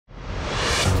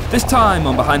This time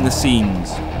on Behind the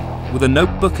Scenes, with a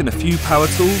notebook and a few power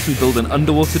tools, we build an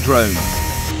underwater drone.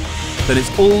 Then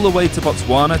it's all the way to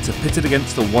Botswana to pit it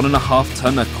against a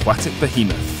 1.5-ton aquatic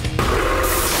behemoth.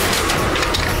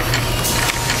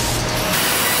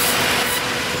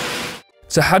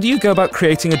 So how do you go about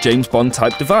creating a James Bond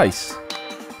type device?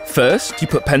 First, you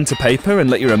put pen to paper and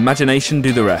let your imagination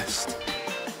do the rest.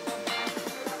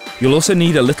 You'll also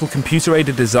need a little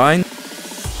computer-aided design.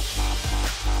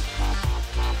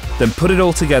 Then put it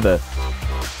all together.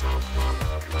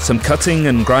 Some cutting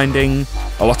and grinding,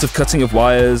 a lot of cutting of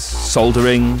wires,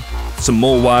 soldering, some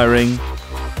more wiring.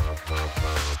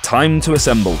 Time to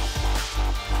assemble.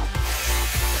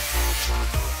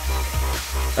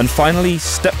 And finally,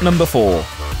 step number 4.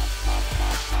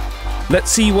 Let's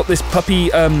see what this puppy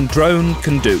drone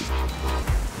can do.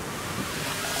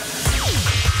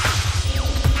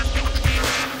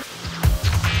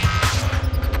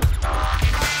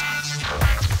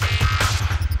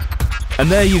 And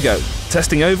there you go,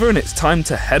 testing over, and it's time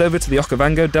to head over to the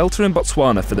Okavango Delta in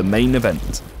Botswana for the main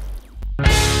event.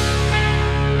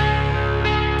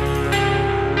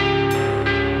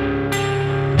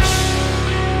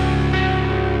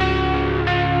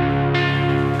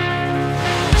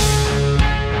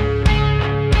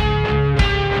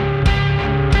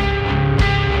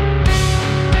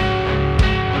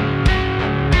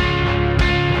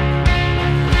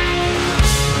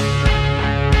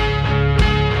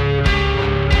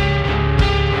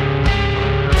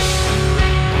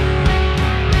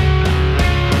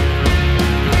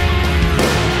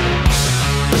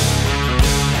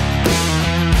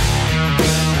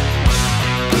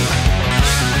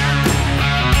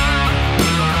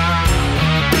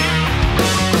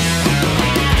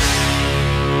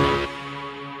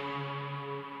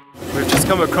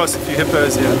 Come across a few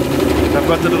hippos here. I've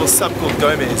got the little sub called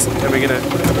Gomez, and we're gonna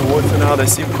put in the water now. They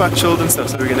seem quite chilled and stuff,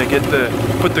 so we're gonna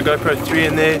put the GoPro 3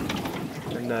 in there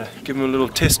and give them a little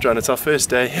test run. It's our first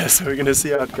day here, so we're gonna see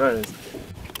how it goes.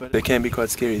 But they can be quite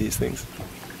scary, these things.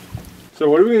 So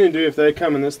what are we gonna do if they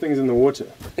come and this thing's in the water?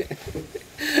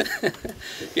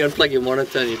 You unplug your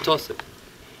monitor and you toss it.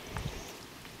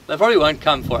 They probably won't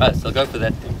come for us. They'll go for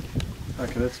that thing.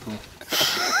 Okay, that's cool.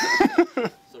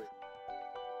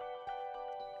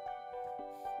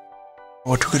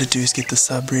 What we're going to do is get the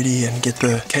sub ready and get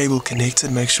the cable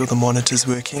connected, make sure the monitor's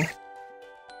working.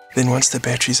 Then once the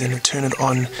battery's in, turn it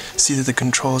on, see that the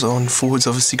controls are on, forwards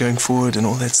obviously going forward and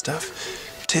all that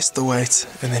stuff. Test the weight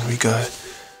and then we go.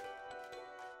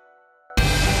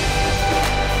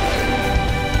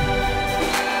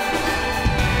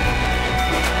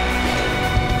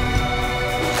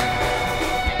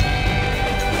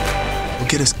 We'll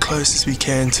get as close as we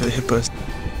can to the hippos.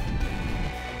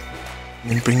 And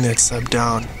then bring that sub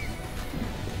down,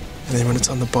 and then when it's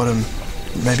on the bottom,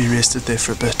 maybe rest it there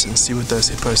for a bit and see what those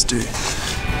hippos do.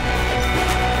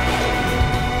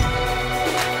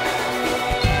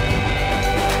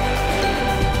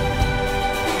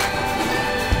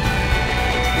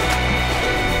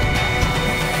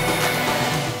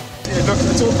 Yeah, look,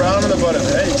 it's all brown on the bottom,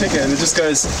 eh? You click it and it just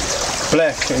goes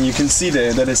black, and you can see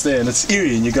there that it's there, and it's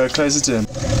eerie, and you go closer to him.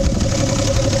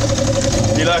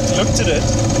 He like looked at it,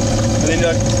 and then he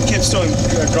like kept still, and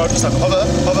God was like hover,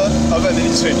 hover, hover, and then he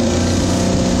just went.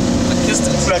 I kissed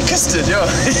it. I kissed it, yeah.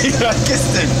 I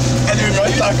kissed it. And he went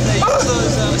right like, in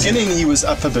the beginning he was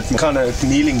up a bit more, kind of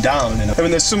kneeling down. And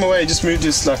when they swim away, he just moved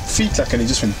his like feet like, and he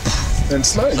just went, and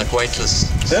slowly. Like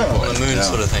weightless, yeah, on the moon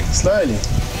sort of thing. Slowly.